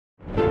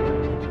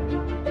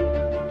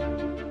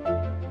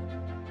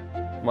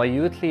My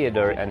youth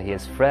leader and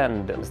his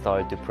friend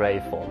started to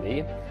pray for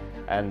me,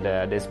 and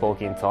they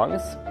spoke in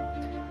tongues,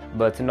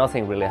 but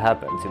nothing really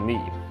happened to me.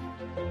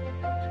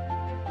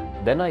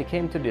 Then I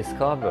came to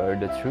discover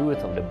the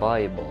truth of the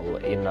Bible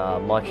in a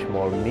much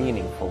more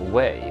meaningful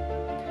way.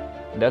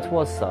 That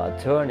was a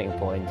turning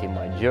point in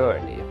my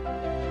journey.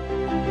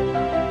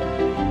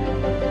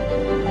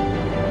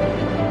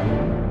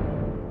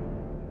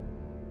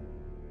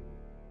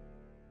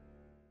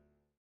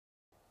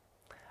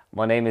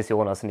 My name is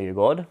Jonas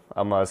Nygard.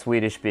 I'm a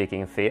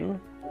Swedish-speaking Finn,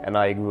 and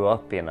I grew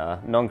up in a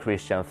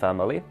non-Christian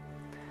family.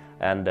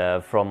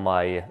 And from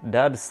my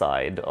dad's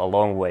side, a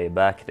long way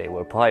back, they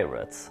were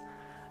pirates.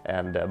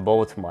 And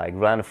both my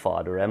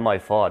grandfather and my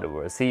father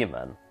were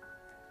seamen.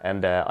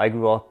 And I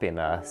grew up in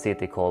a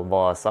city called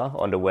Vasa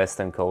on the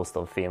western coast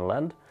of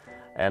Finland.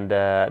 And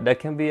that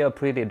can be a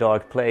pretty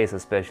dark place,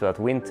 especially at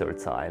winter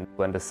time,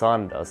 when the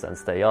sun doesn't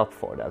stay up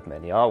for that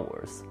many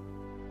hours.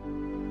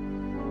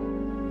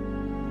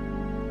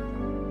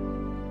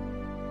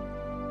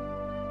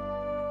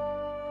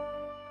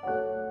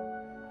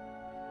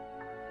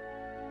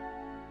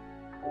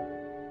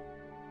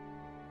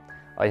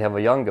 I have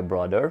a younger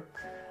brother,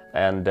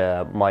 and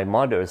my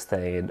mother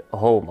stayed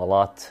home a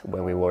lot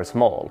when we were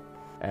small.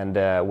 And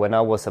when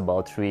I was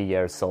about 3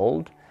 years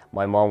old,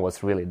 my mom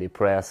was really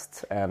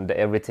depressed and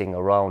everything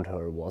around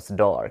her was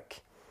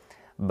dark.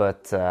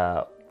 But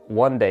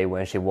one day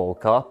when she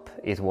woke up,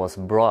 it was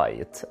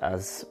bright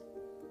as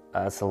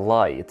a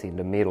light in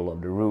the middle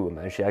of the room,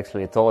 and she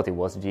actually thought it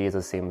was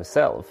Jesus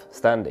himself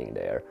standing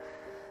there.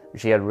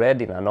 She had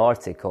read in an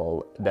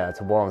article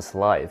that one's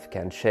life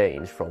can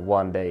change from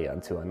one day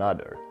unto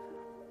another.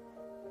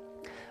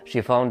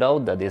 She found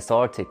out that this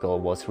article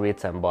was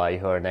written by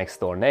her next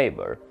door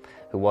neighbor,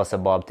 who was a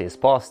Baptist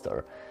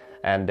pastor,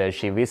 and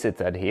she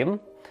visited him,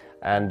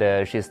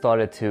 and she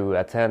started to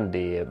attend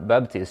the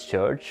Baptist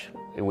church,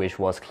 which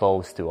was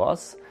close to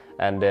us,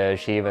 and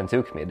she even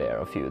took me there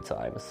a few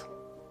times.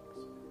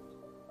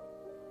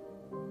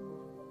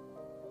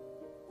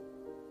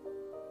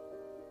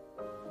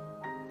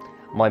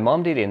 My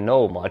mom didn't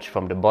know much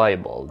from the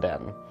Bible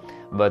then,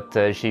 but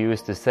she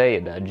used to say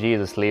that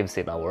Jesus lives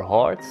in our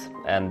hearts,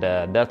 and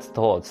that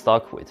thought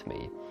stuck with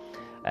me.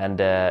 And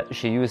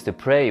she used to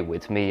pray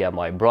with me and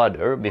my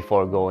brother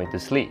before going to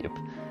sleep.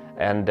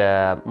 And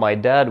my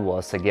dad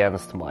was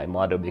against my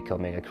mother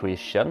becoming a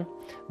Christian,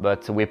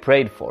 but we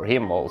prayed for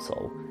him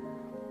also.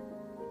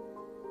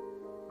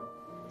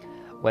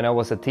 When I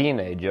was a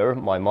teenager,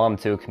 my mom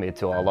took me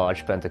to a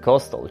large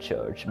Pentecostal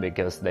church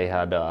because they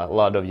had a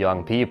lot of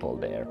young people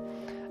there.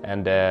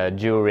 And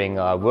during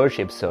a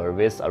worship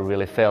service, I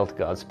really felt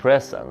God's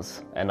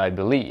presence, and I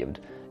believed,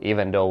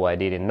 even though I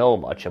didn't know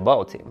much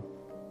about him.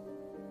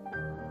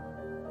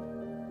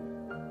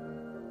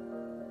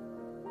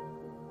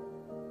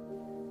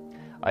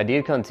 I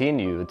did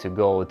continue to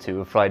go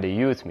to Friday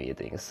youth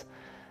meetings,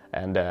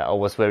 and I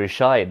was very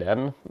shy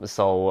then,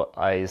 so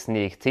I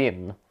sneaked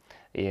in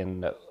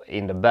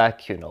the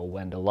back,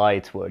 when the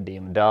lights were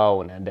dimmed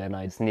down, and then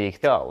I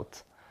sneaked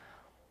out.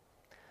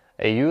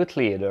 A youth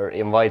leader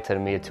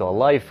invited me to a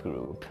life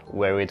group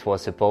where it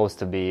was supposed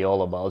to be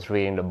all about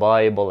reading the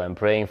Bible and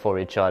praying for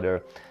each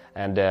other,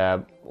 and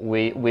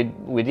we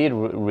did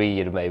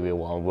read maybe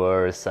one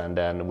verse, and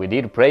then we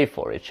did pray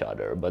for each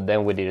other, but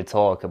then we did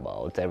talk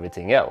about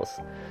everything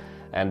else.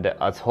 And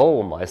at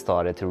home I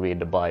started to read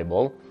the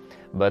Bible,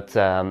 but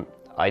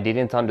I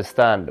didn't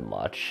understand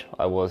much.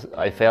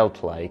 I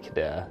felt like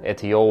the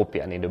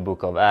Ethiopian in the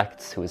book of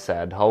Acts who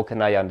said, "How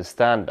can I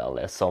understand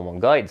unless someone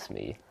guides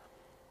me?"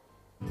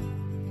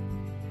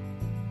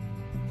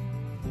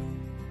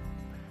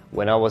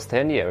 When I was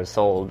 10 years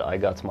old, I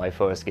got my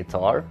first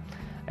guitar,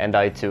 and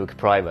I took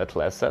private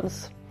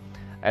lessons.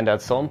 And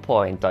at some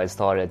point I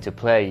started to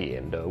play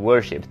in the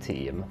worship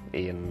team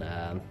in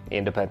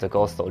the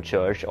Pentecostal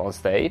church on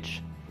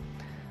stage.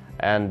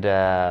 And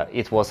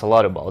it was a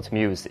lot about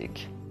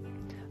music.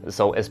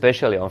 So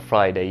especially on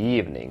Friday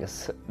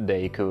evenings,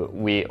 we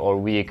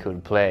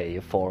could play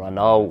for an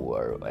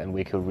hour, and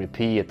we could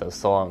repeat a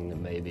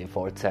song maybe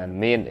for 10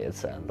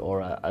 minutes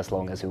or as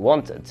long as we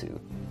wanted to.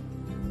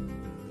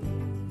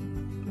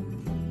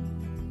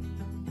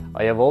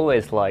 I have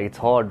always liked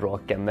hard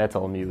rock and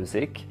metal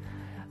music.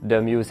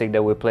 The music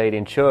that we played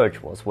in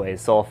church was way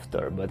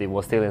softer, but it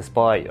was still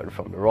inspired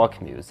from the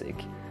rock music.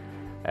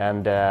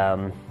 And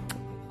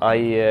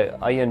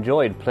I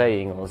enjoyed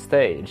playing on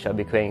stage. I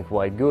became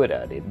quite good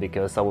at it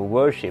because our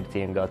worship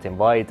team got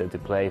invited to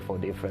play for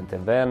different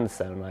events,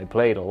 and I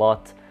played a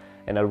lot,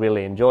 and I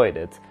really enjoyed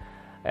it.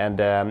 And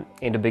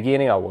in the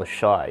beginning I was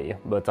shy,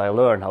 but I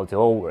learned how to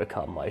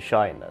overcome my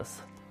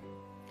shyness.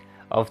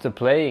 After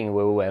playing,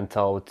 we went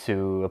out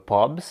to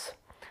pubs.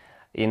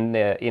 In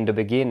the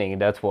beginning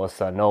that was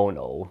a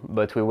no-no,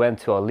 but we went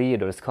to a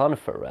leaders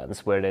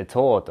conference where they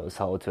taught us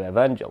how to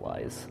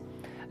evangelize.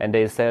 And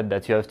they said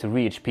that you have to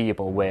reach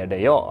people where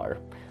they are.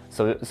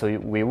 So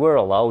we were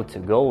allowed to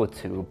go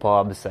to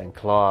pubs and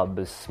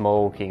clubs,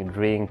 smoking,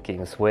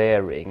 drinking,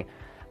 swearing,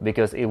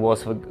 because it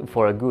was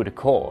for a good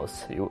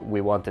cause.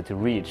 We wanted to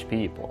reach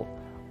people.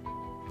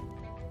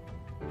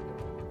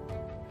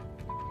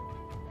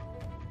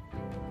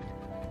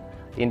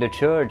 In the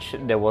church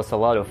there was a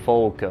lot of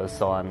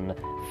focus on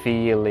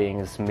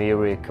feelings,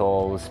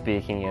 miracles,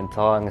 speaking in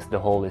tongues, the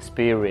Holy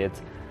Spirit,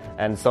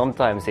 and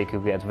sometimes it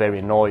could get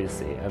very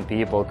noisy and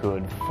people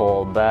could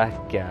fall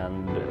back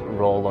and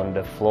roll on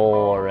the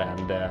floor,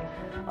 and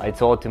I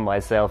thought to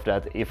myself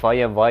that if I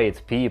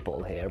invite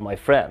people here, my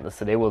friends,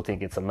 they will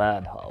think it's a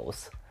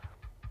madhouse.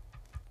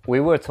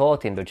 We were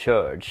taught in the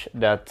church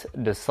that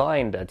the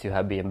sign that you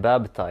have been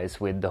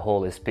baptized with the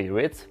Holy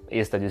Spirit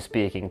is that you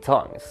speak in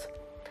tongues.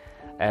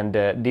 And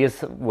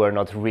these were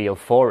not real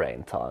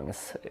foreign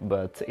tongues,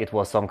 but it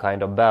was some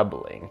kind of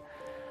babbling.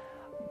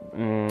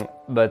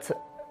 But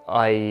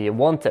I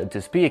wanted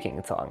to speak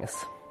in tongues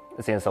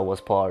since I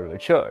was part of the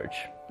church,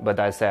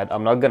 but I said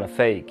I'm not gonna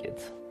fake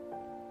it.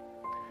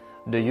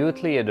 The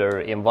youth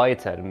leader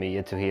invited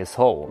me to his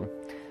home,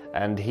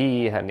 and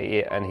he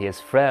and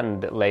his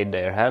friend laid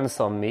their hands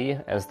on me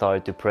and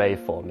started to pray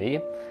for me,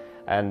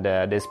 and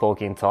they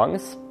spoke in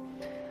tongues,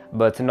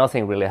 but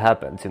nothing really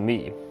happened to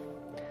me.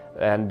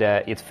 And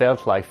it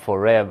felt like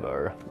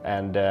forever,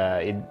 and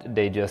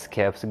they just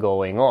kept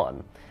going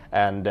on.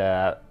 And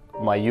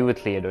my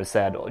youth leader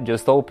said,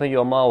 just open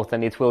your mouth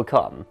and it will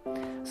come.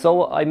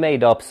 So I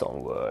made up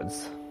some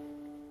words.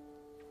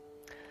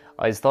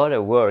 I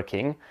started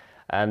working,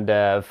 and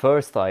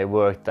first I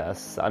worked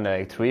as an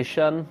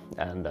electrician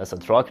and as a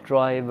truck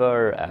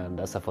driver and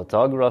as a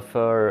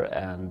photographer,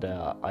 and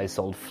I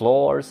sold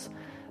floors,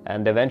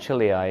 and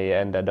eventually I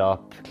ended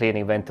up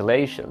cleaning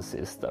ventilation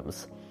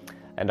systems.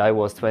 And I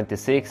was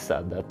 26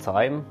 at that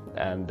time,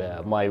 and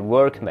my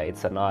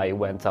workmates and I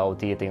went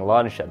out eating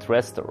lunch at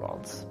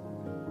restaurants.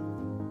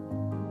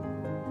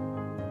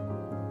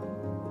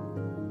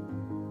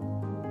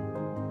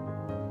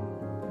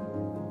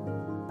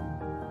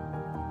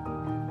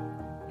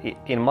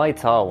 In my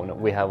town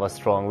we have a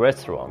strong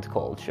restaurant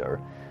culture,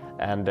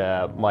 and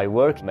my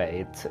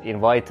workmate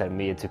invited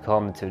me to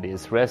come to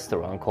this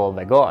restaurant called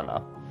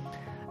Vegana.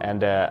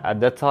 And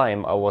at that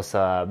time I was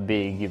a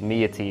big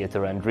meat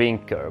eater and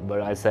drinker, but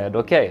I said,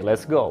 okay,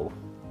 let's go.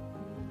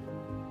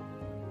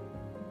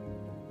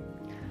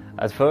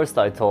 At first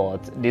I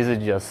thought this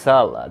is just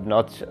salad,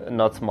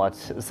 not much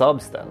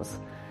substance,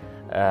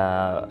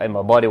 and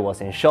my body was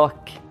in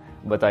shock,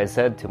 but I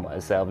said to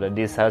myself that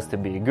this has to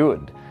be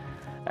good.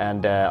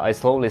 And I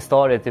slowly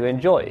started to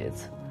enjoy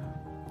it.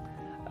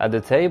 At the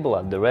table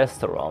at the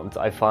restaurant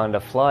I found a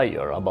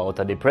flyer about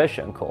a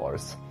depression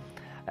course,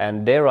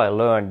 and there I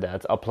learned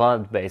that a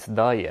plant-based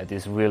diet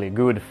is really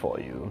good for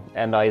you,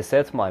 and I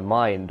set my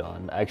mind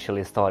on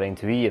actually starting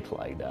to eat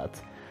like that.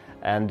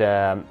 And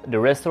the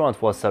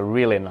restaurant was a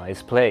really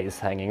nice place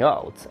hanging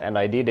out, and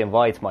I did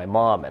invite my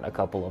mom and a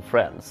couple of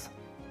friends.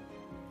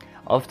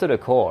 After the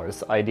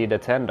course I did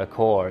attend a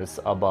course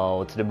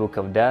about the book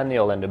of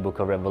Daniel and the book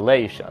of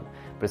Revelation,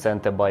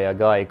 presented by a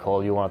guy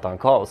called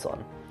Jonas.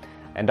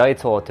 And I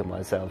thought to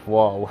myself,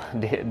 wow,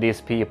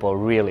 these people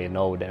really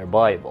know their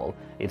Bible.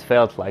 It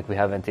felt like we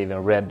haven't even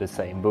read the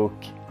same book.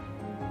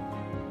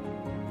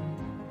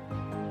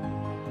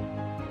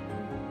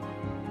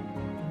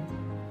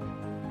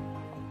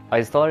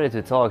 I started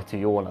to talk to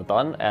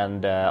Jonathan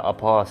and a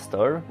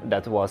pastor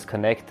that was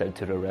connected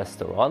to the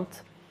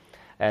restaurant.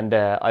 And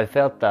I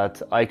felt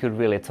that I could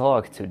really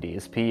talk to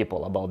these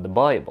people about the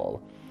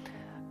Bible.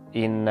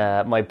 In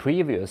my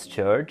previous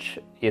church,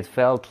 it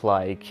felt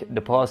like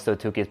the pastor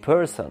took it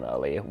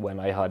personally when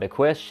I had a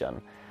question.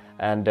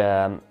 And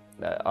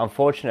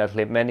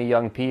unfortunately, many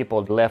young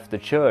people left the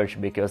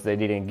church because they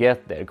didn't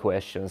get their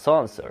questions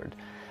answered.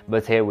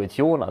 But here with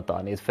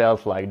Jonathan, it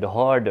felt like the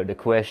harder the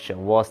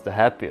question was, the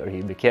happier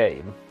he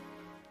became.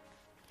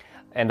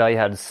 And I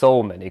had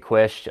so many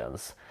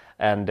questions.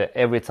 And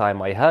every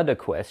time I had a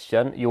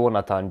question,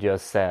 Jonathan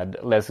just said,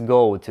 let's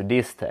go to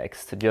this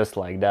text, just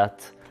like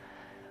that.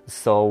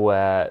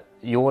 So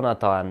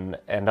Jonathan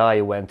and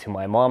I went to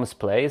my mom's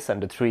place,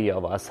 and the three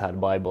of us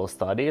had Bible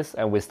studies,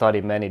 and we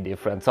studied many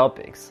different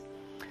topics.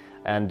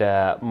 And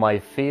my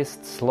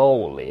fist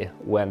slowly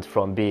went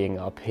from being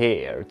up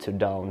here to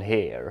down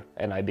here,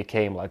 and I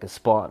became like a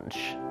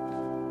sponge.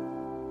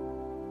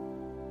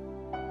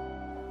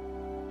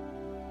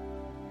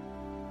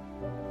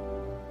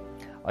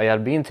 I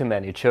had been to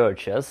many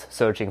churches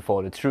searching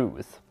for the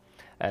truth.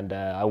 And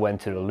I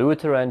went to the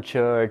Lutheran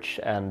church,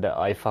 and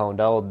I found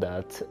out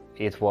that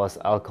it was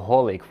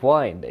alcoholic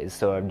wine they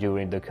served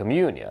during the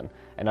communion.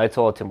 And I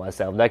thought to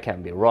myself, that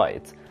can't be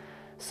right.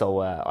 So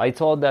I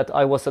thought that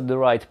I was at the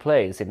right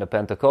place in the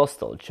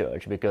Pentecostal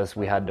church, because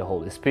we had the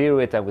Holy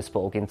Spirit and we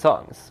spoke in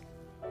tongues.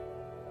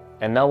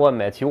 And now I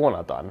met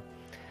Jonathan.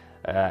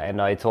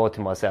 And I thought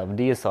to myself,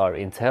 these are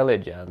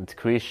intelligent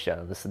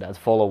Christians that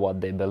follow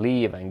what they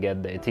believe and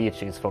get their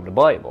teachings from the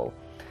Bible.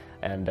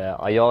 And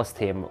I asked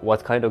him,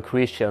 what kind of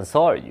Christians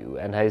are you?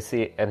 And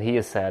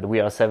he said, we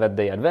are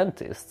Seventh-day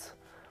Adventists.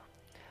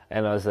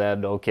 And I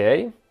said,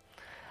 okay.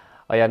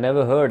 I had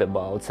never heard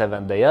about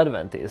Seventh-day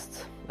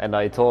Adventists. And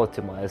I thought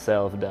to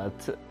myself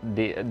that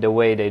the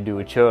way they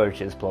do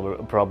church is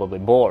probably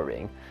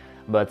boring.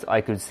 But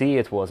I could see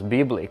it was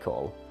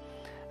biblical.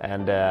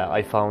 And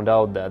I found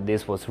out that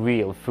this was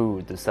real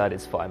food to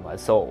satisfy my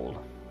soul.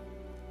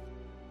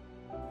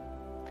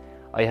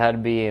 I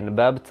had been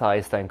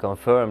baptized and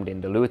confirmed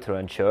in the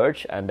Lutheran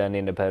Church and then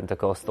in the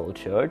Pentecostal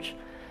Church,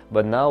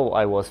 but now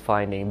I was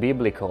finding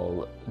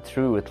biblical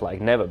truth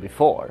like never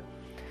before.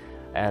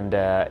 And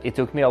it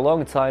took me a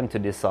long time to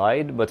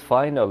decide, but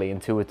finally in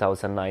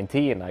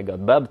 2019 I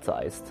got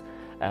baptized.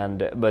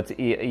 But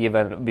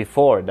even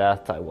before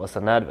that I was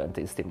an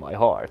Adventist in my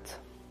heart.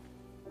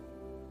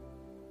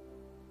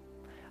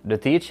 The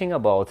teaching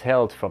about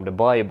health from the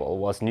Bible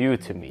was new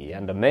to me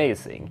and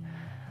amazing.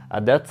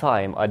 At that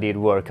time I did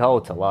work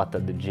out a lot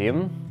at the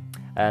gym,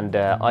 and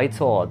I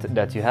thought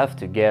that you have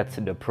to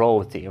get the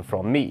protein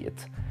from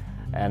meat.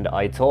 And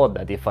I thought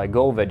that if I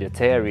go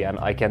vegetarian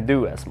I can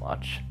do as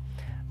much.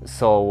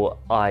 So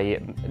I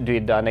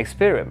did an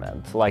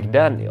experiment like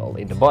Daniel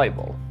in the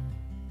Bible.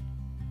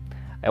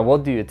 And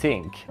what do you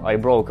think? I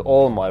broke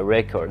all my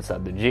records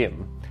at the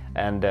gym.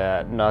 And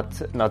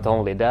not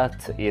only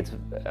that,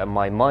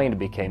 my mind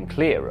became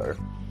clearer.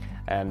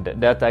 And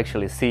that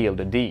actually sealed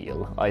the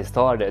deal. I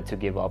started to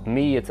give up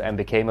meat and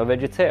became a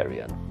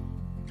vegetarian.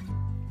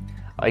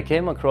 I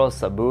came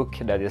across a book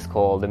that is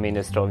called The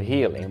Ministry of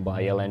Healing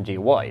by Ellen G.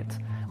 White,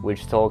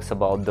 which talks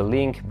about the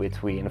link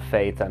between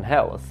faith and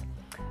health,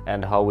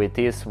 and how it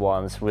is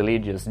one's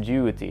religious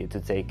duty to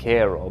take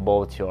care of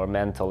both your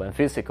mental and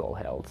physical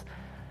health.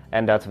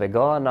 And at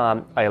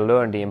Vegana, I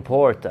learned the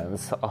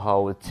importance of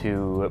how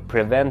to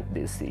prevent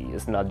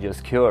disease, not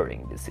just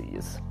curing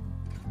disease.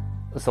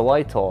 So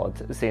I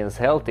thought, since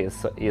health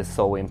is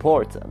so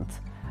important,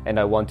 and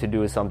I want to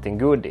do something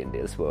good in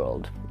this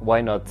world,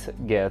 why not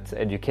get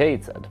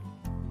educated?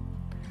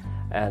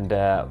 And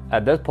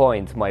at that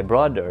point, my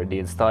brother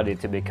did study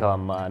to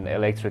become an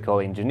electrical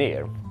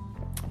engineer,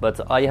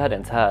 but I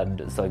hadn't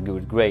had so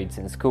good grades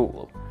in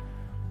school.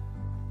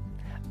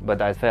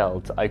 But I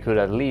felt I could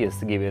at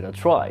least give it a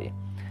try.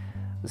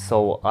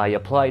 So I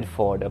applied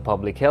for the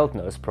public health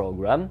nurse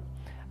program,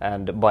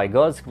 and by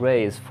God's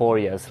grace 4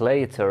 years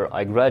later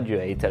I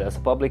graduated as a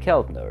public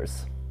health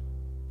nurse.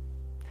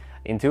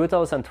 In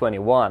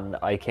 2021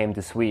 I came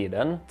to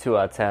Sweden to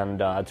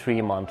attend a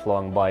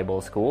 3-month-long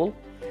Bible school,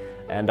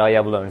 and I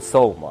have learned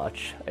so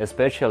much,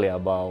 especially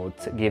about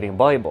giving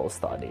Bible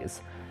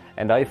studies.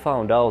 And I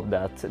found out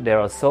that there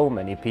are so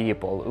many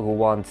people who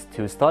want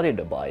to study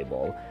the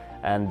Bible,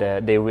 and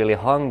they really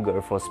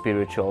hunger for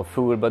spiritual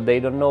food, but they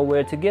don't know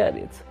where to get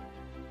it.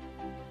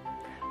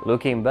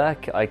 Looking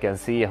back, I can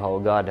see how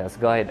God has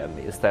guided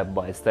me step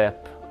by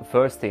step,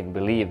 first in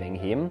believing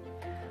Him,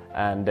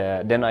 and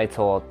then I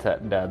thought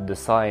that the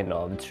sign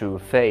of true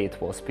faith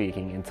was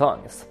speaking in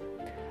tongues.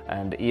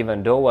 And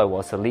even though I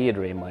was a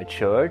leader in my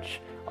church,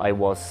 I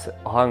was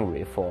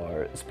hungry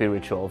for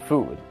spiritual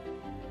food.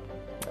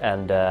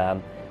 And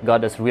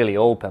God has really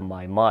opened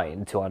my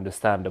mind to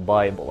understand the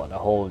Bible on a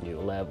whole new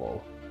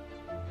level.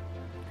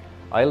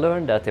 I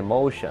learned that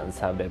emotions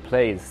have their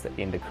place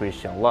in the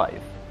Christian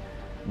life,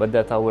 but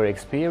that our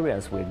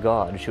experience with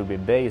God should be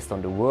based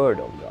on the Word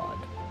of God.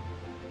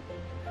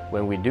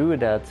 When we do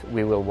that,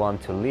 we will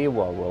want to live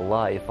our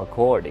life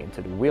according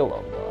to the will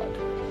of God.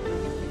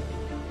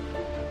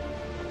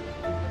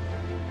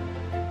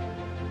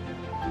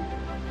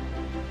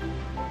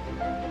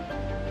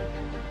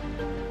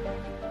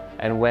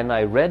 And when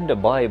I read the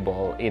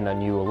Bible in a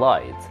new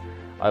light,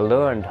 I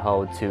learned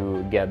how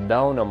to get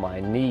down on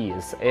my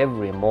knees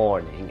every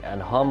morning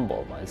and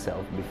humble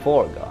myself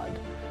before God.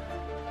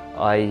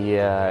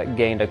 I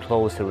gained a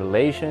closer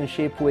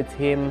relationship with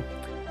Him,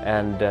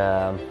 and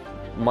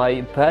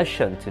my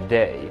passion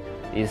today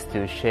is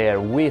to share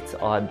with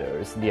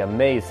others the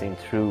amazing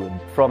truth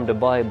from the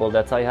Bible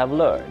that I have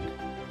learned.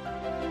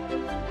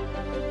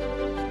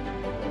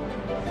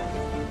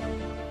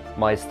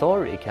 My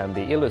story can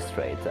be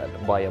illustrated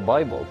by a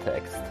Bible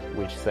text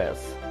which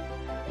says,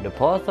 "The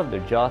path of the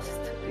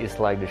just is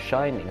like the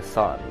shining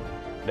sun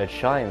that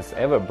shines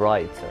ever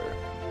brighter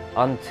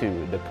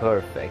unto the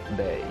perfect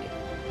day."